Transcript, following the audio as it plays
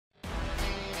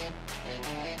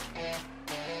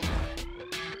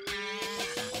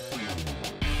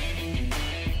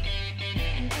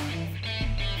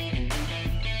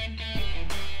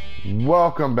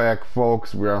Welcome back,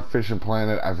 folks. We're on Fishing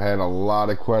Planet. I've had a lot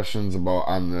of questions about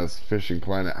on this Fishing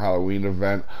Planet Halloween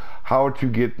event how to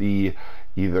get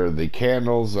either the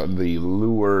candles, the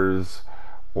lures,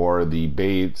 or the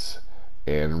baits.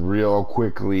 And real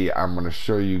quickly, I'm going to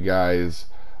show you guys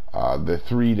the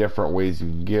 3 different ways you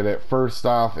can get it. First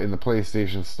off, in the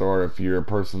PlayStation Store, if you're a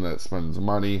person that spends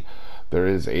money, there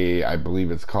is I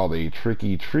believe it's called a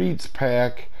Tricky Treats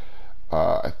pack.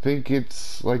 I think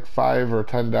it's like $5 or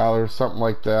 $10, something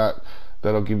like that.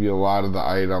 That'll give you a lot of the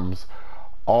items.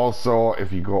 Also,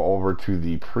 if you go over to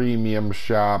the premium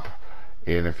shop,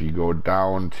 and if you go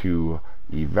down to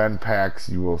event packs,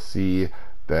 you will see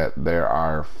that there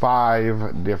are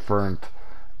 5 different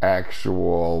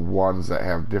actual ones that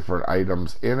have different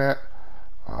items in it.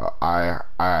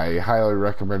 I highly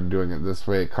recommend doing it this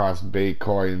way. It costs bait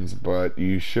coins, but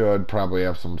you should probably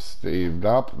have some saved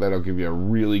up. That'll give you a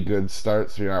really good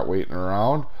start so you're not waiting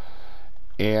around.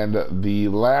 And the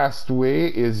last way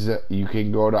is you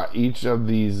can go to each of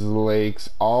these lakes,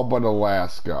 all but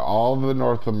Alaska. All of the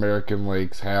North American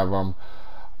lakes have them.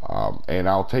 And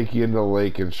I'll take you into the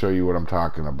lake and show you what I'm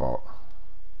talking about.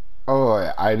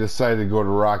 Oh, I decided to go to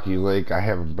Rocky Lake. I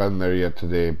haven't been there yet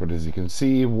today, but as you can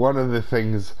see, one of the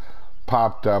things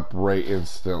popped up right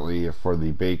instantly for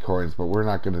the bait coins, but we're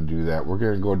not going to do that. We're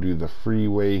going to go do the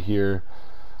freeway here.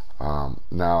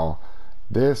 Now,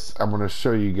 this I'm going to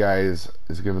show you guys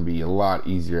is going to be a lot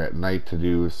easier at night to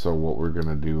do, so what we're going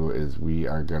to do is we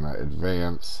are going to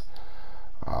advance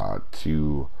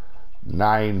to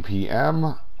 9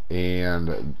 p.m.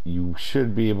 and you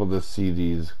should be able to see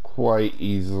these quite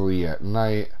easily at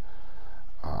night.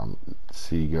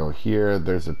 So you go here,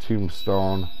 there's a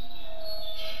tombstone,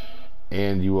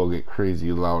 and you will get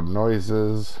crazy loud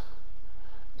noises,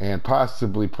 and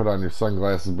possibly put on your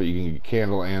sunglasses, but you can get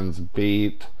candle ends,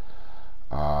 bait,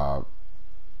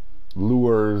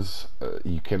 lures.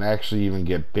 You can actually even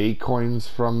get bait coins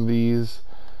from these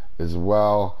as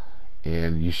well,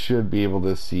 and you should be able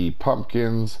to see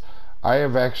pumpkins. I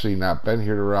have actually not been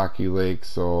here to Rocky Lake,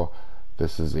 so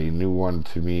this is a new one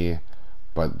to me,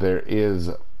 but there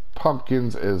is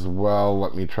pumpkins as well.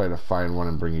 Let me try to find one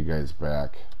and bring you guys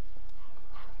back.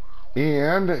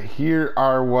 And here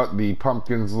are what the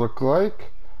pumpkins look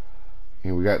like.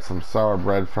 And we got some sour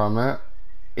bread from it.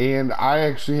 And I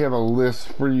actually have a list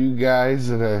for you guys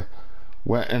that I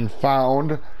went and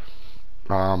found.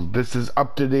 This is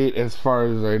up to date as far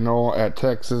as I know. At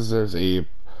Texas, there's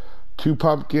 2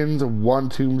 pumpkins, 1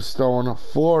 tombstone.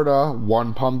 Florida,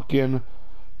 1 pumpkin,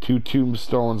 2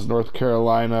 tombstones. North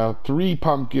Carolina, 3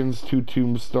 pumpkins, 2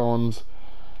 tombstones.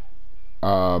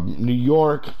 New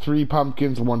York, 3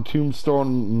 pumpkins, 1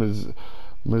 tombstone.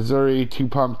 Missouri, 2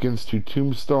 pumpkins, 2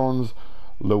 tombstones.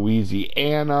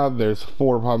 Louisiana, there's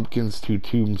 4 pumpkins, 2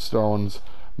 tombstones.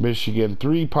 Michigan,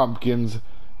 3 pumpkins,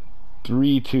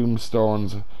 3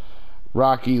 tombstones.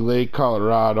 Rocky Lake,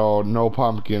 Colorado, no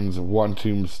pumpkins, 1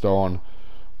 tombstone.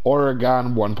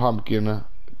 Oregon, 1 pumpkin,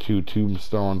 2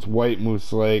 tombstones. White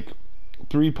Moose Lake,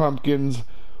 3 pumpkins,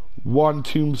 1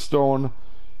 tombstone.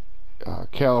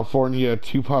 California,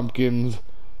 2 pumpkins,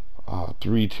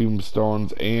 3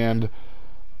 tombstones. And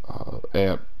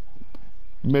at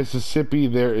Mississippi,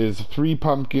 there is 3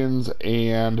 pumpkins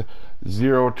and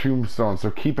 0 tombstones.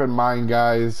 So keep in mind,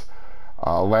 guys,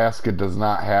 Alaska does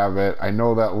not have it. I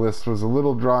know that list was a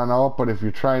little drawn out, but if you're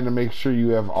trying to make sure you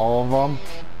have all of them,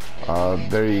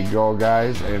 there you go,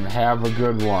 guys, and have a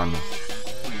good one.